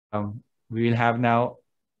We will have now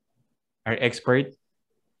our expert,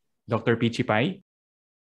 Dr. Pichi Pai.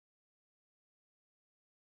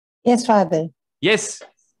 Yes, Father. Yes.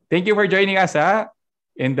 Thank you for joining us,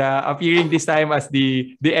 and appearing this time as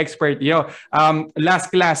the expert.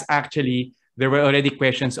 Last class, actually, there were already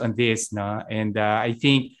questions on this, no? And I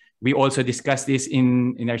think we also discussed this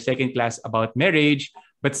in our second class about marriage.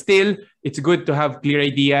 But still, it's good to have clear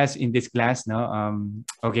ideas in this class, no?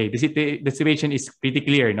 Okay, the situation is pretty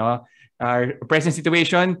clear, no? Our present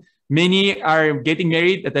situation, many are getting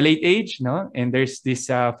married at a late age, no? And there's this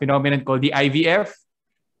phenomenon called the IVF,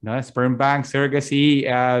 no? Sperm bank surrogacy.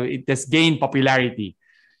 It has gained popularity.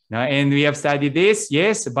 No? And we have studied this,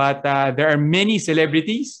 yes, but there are many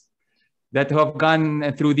celebrities that have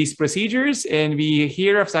gone through these procedures, and we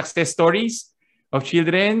hear of success stories of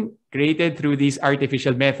children created through these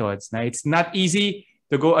artificial methods. Now, it's not easy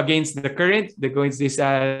to go against the current, against this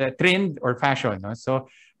trend or fashion. No? So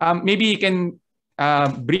maybe you can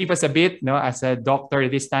brief us a bit, no, as a doctor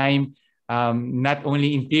this time, not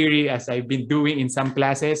only in theory, as I've been doing in some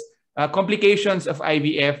classes, complications of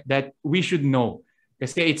IVF that we should know.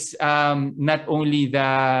 Because it's not only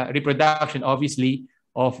the reproduction, obviously,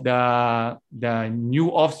 of the new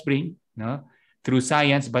offspring, no, through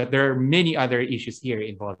science, but there are many other issues here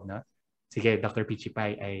involved, no? Sige, Dr.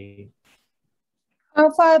 Pichipai,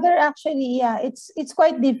 Father, actually, yeah, it's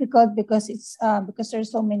quite difficult because because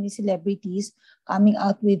there's so many celebrities coming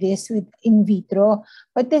out with this with in vitro.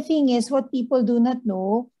 But the thing is, what people do not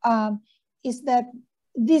know is that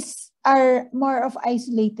these are more of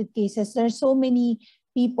isolated cases. There's so many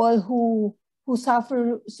people who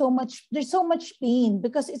suffer so much. There's so much pain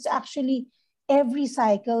because it's actually every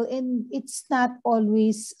cycle and it's not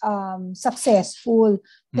always successful.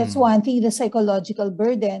 That's one thing, the psychological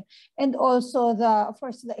burden, and also of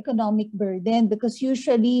course the economic burden, because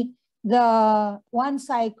usually the one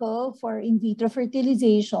cycle for in vitro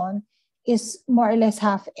fertilization is more or less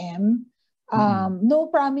half M. No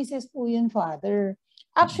promises po yun, Father.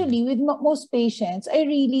 Actually, with most patients, I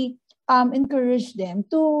really encourage them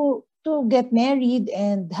to get married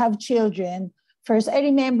and have children first. I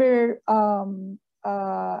remember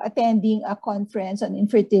attending a conference on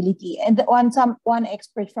infertility, and one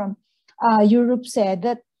expert from Europe said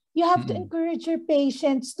that you have to encourage your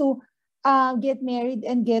patients to get married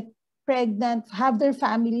and get pregnant, have their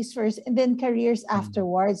families first, and then careers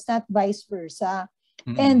afterwards, not vice versa.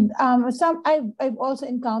 And I've also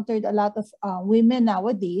encountered a lot of women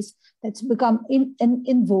nowadays that's become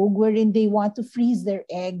in vogue, wherein they want to freeze their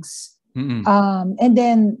eggs. And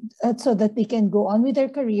then so that they can go on with their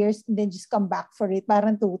careers and then just come back for it,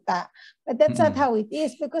 parang tuta. But that's not how it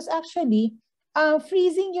is, because actually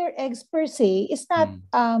freezing your eggs per se is not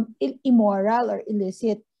immoral or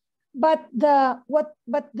illicit, but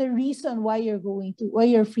the reason why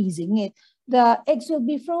you're freezing it, the eggs will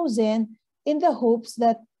be frozen in the hopes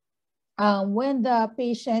that when the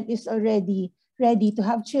patient is already ready to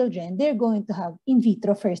have children, they're going to have in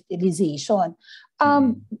vitro fertilization.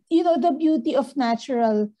 The beauty of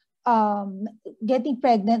natural, getting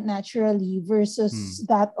pregnant naturally versus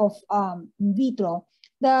that of in vitro.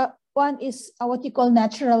 The one is what you call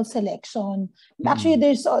natural selection. Actually,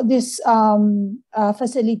 there's this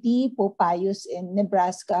facility, Popayos in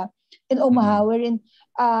Nebraska, in Omaha, wherein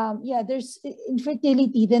there's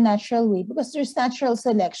infertility the natural way, because there's natural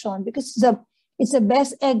selection, because it's the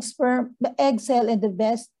best the egg cell and the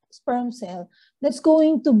best sperm cell that's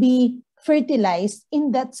going to be fertilized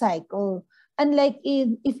in that cycle. Unlike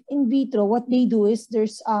if in vitro, what they do is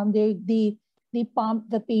they pump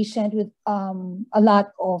the patient with a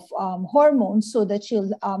lot of hormones so that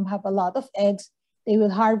she'll have a lot of eggs. They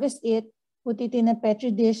will harvest it, put it in a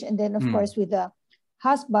petri dish, and then of course with the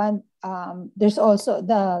husband, there's also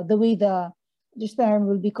the way the sperm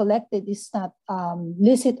will be collected is not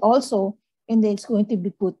licit also, and then it's going to be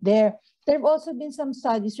put there. There have also been some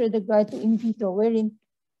studies with regard to in vitro, wherein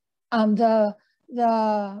the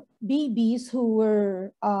babies who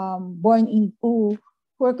were who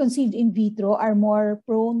were conceived in vitro are more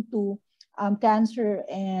prone to cancer,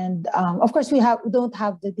 and of course we don't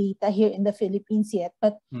have the data here in the Philippines yet,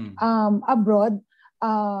 but abroad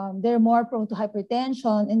they're more prone to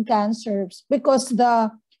hypertension and cancers, because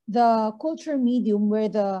the culture medium where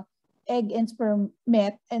the egg and sperm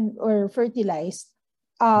met or fertilized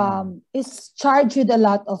is charged with a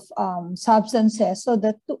lot of substances, so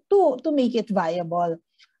that to make it viable.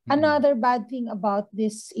 Another bad thing about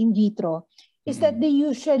this in vitro is that they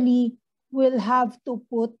usually will have to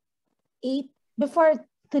put 8, before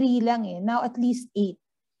 3 lang now at least 8.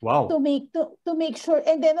 Wow. To make sure,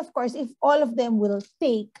 and then of course if all of them will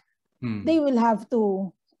take, they will have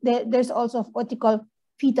to, there's also what you call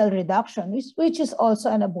fetal reduction, which is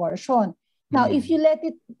also an abortion. Now, if you let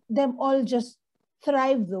them all just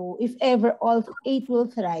thrive, though, if ever all 8 will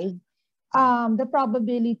thrive, the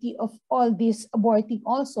probability of all this aborting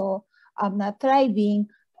also, not thriving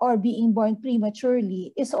or being born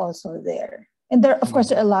prematurely is also there. And there, of course,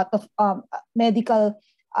 there are a lot of medical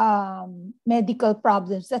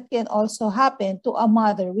problems that can also happen to a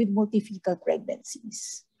mother with multifetal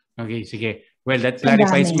pregnancies. Okay, sige. Well, that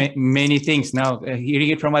clarifies many things now. Hearing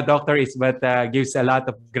it from a doctor gives a lot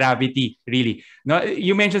of gravity, really. Now,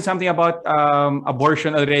 you mentioned something about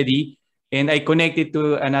abortion already, and I connected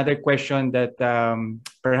to another question that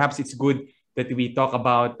perhaps it's good that we talk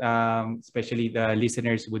about, especially the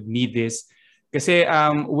listeners would need this. Kasi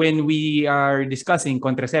when we are discussing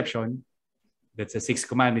contraception, that's a 6th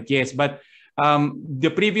commandment, yes. But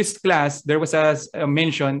the previous class, there was a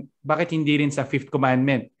mention, bakit hindi rin sa 5th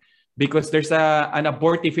commandment? Because there's an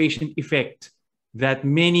abortifacient effect that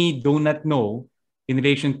many do not know in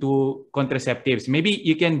relation to contraceptives. Maybe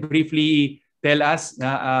you can briefly tell us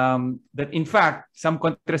that in fact, some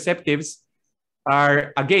contraceptives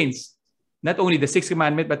are against not only the 6th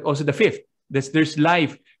commandment, but also the 5th. There's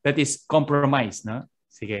life that is compromised. No?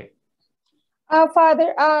 Sige.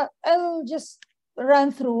 Father, I'll just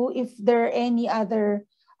run through if there are any other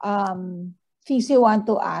things you want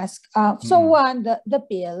to ask. So one, the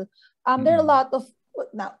pill. There are a lot of,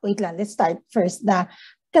 now, wait lang, let's start first.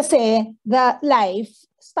 Kasi the life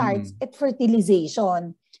starts at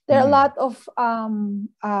fertilization. There are a lot of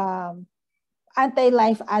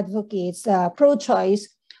anti-life advocates, pro-choice,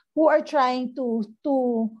 who are trying to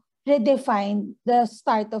redefine the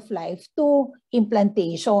start of life to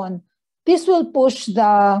implantation. This will push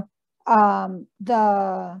the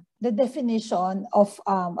definition of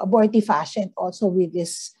abortifacient also with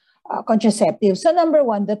this contraceptive. So number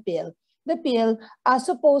one, the pill. The pill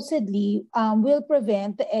supposedly will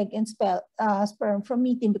prevent the egg and sperm from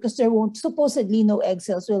meeting because there won't, supposedly no egg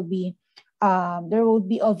cells will be, there won't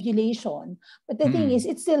be ovulation. But the thing is,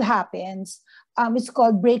 it still happens. It's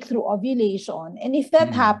called breakthrough ovulation. And if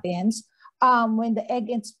that happens, when the egg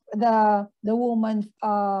and the woman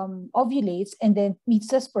ovulates and then meets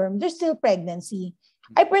the sperm, there's still pregnancy.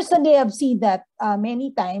 I personally have seen that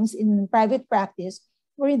many times in private practice,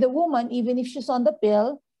 where the woman, even if she's on the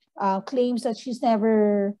pill, claims that she's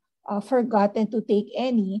never forgotten to take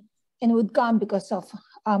any and would come because of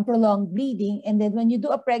prolonged bleeding. And then when you do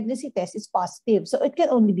a pregnancy test, it's positive. So it can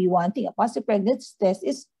only be one thing. A positive pregnancy test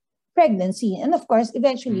is pregnancy. And of course,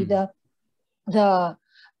 eventually that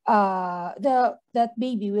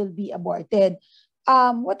baby will be aborted.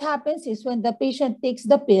 What happens is when the patient takes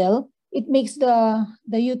the pill, it makes the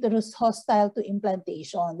uterus hostile to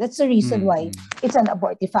implantation. That's the reason why it's an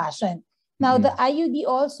abortifacient. Now, the IUD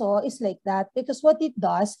also is like that because what it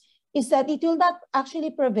does is that it will not actually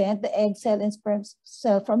prevent the egg cell and sperm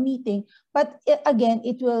cell from meeting, but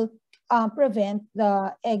it will prevent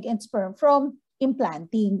the egg and sperm from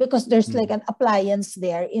implanting because there's like an appliance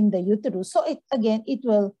there in the uterus. So it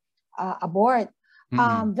will abort.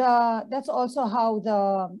 That's also how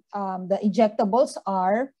the injectables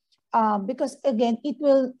are. Because again, it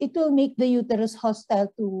will make the uterus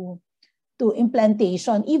hostile to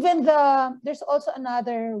implantation. Even there's also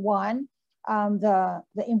another one, the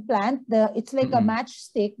implant. It's like a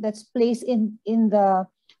matchstick that's placed in the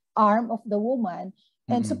arm of the woman,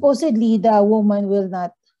 and supposedly the woman will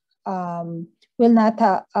not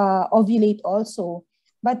ovulate also.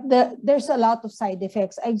 But there's a lot of side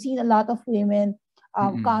effects. I've seen a lot of women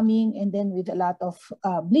coming and then with a lot of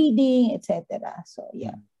bleeding, etc. So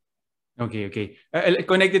yeah. Okay.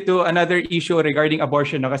 Connected to another issue regarding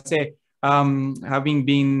abortion, no? Kasi having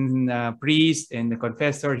been priest and the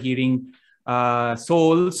confessor, hearing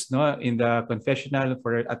souls, no, in the confessional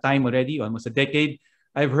for a time already, almost a decade,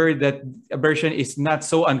 I've heard that abortion is not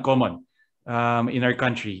so uncommon in our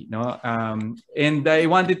country, no. And I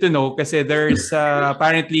wanted to know kasi there's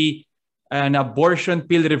apparently an abortion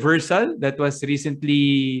pill reversal that was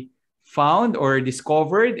recently found or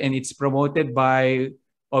discovered, and it's promoted by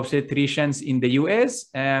obstetricians in the US.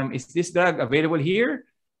 Is this drug available here?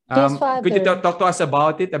 Yes, Father. Could you talk to us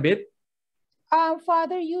about it a bit?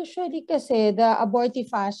 Father, usually kasi the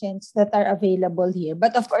abortifacients that are available here,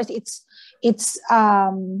 but of course it's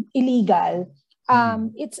illegal.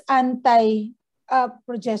 It's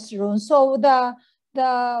anti-progesterone. So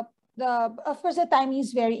of course the timing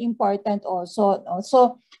is very important also.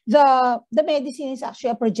 So the medicine is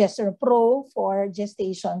actually a progesterone for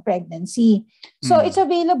gestation pregnancy. So it's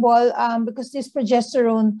available because these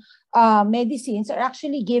progesterone medicines are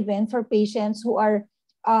actually given for patients who are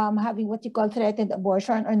having what you call threatened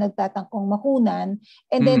abortion or nagtatangkong makunan.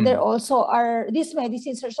 And then there Mm. also are, these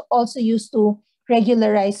medicines are also used to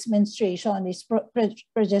regularize menstruation, this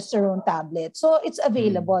progesterone tablet. So it's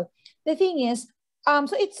available. The thing is,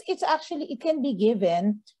 so it's actually, it can be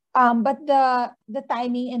given, but the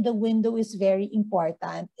timing and the window is very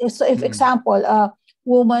important. So if example, a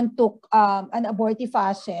woman took an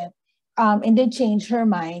abortifacient and then changed her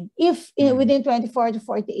mind, if within 24 to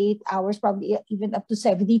 48 hours, probably even up to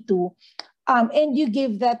 72, and you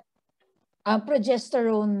give that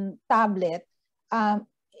progesterone tablet,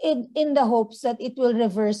 in the hopes that it will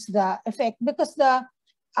reverse the effect, because the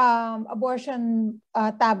abortion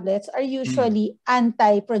tablets are usually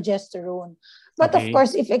anti-progesterone. But of Okay.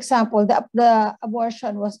 course, if example, the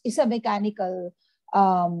abortion is a mechanical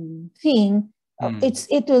thing,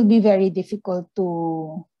 it will be very difficult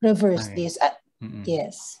to reverse Okay. this.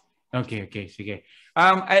 Yes. Okay, okay, sige.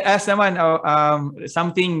 As naman,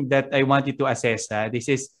 something that I want you to assess, this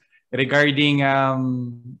is regarding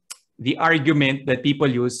the argument that people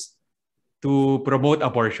use to promote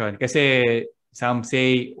abortion. Kasi some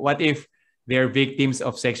say, what if they're victims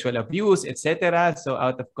of sexual abuse, etc. So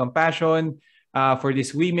out of compassion for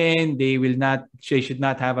these women, they should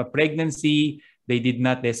not have a pregnancy, they did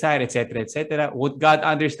not desire, etc., etc. Would God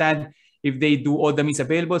understand if they do all the means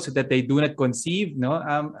available so that they do not conceive? No,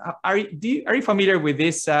 are you familiar with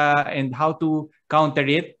this and how to counter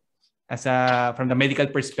it as from the medical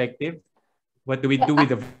perspective? What do we do with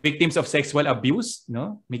the victims of sexual abuse?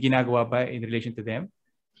 No, may ginagawa ba in relation to them?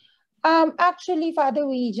 Actually, Father,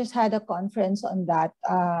 we just had a conference on that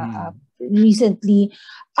recently.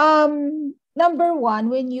 Number one,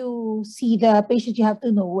 when you see the patient, you have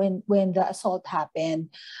to know when the assault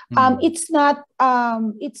happened. It's not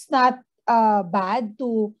bad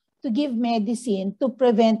to give medicine to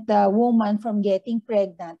prevent the woman from getting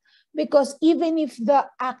pregnant, because even if the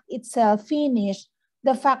act itself finished,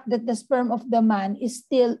 the fact that the sperm of the man is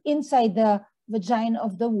still inside the vagina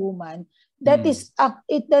of the woman, that's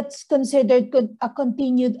considered a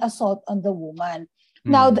continued assault on the woman.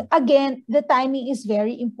 Now, again, the timing is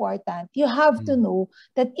very important. You have to know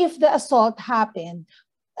that if the assault happened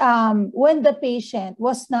when the patient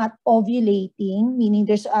was not ovulating, meaning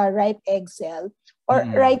there's a ripe egg cell, or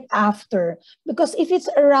right after, because if it's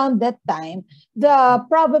around that time,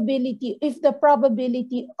 if the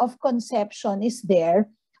probability of conception is there,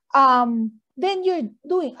 then you're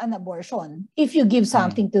doing an abortion if you give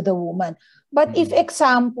something to the woman. But if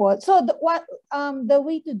example, so the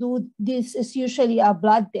way to do this is usually a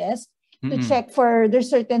blood test to check for there's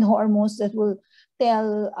certain hormones that will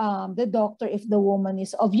tell the doctor if the woman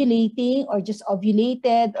is ovulating or just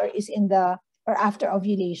ovulated or is or after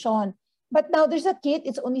ovulation. But now there's a kit,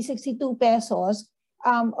 it's only 62 pesos.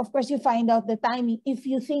 Of course, you find out the timing. If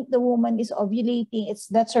you think the woman is ovulating,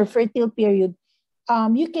 that's her fertile period.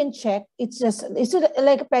 You can check. It's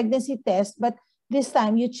like a pregnancy test, but this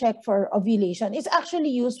time you check for ovulation. It's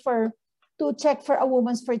actually used to check for a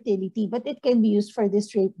woman's fertility, but it can be used for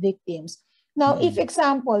these rape victims. Now, if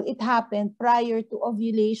example, it happened prior to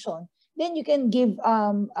ovulation, then you can give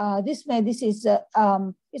this medicine.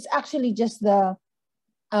 It's actually just the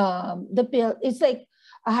pill. It's like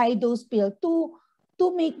a high dose pill to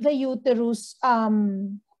make the uterus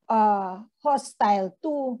hostile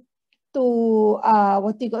to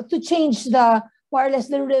change the more or less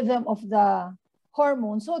the rhythm of the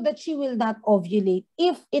hormone, so that she will not ovulate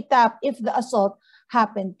if the assault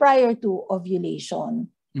happened prior to ovulation.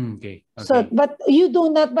 Okay. So, but you do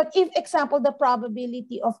not. But if example, the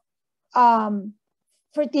probability of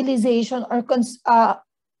fertilization or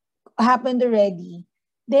happened already,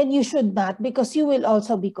 then you should not, because you will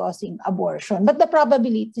also be causing abortion. But the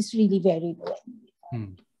probability is really very low.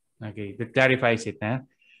 Okay, that clarifies it. Huh?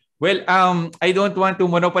 Well, I don't want to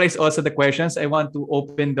monopolize also the questions. I want to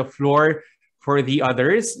open the floor for the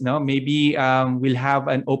others. No, maybe we'll have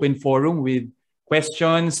an open forum with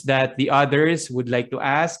questions that the others would like to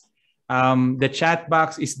ask. The chat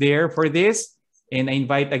box is there for this. And I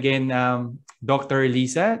invite again Dr.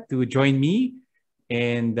 Lisa to join me,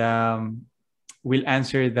 and we'll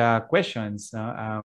answer the questions.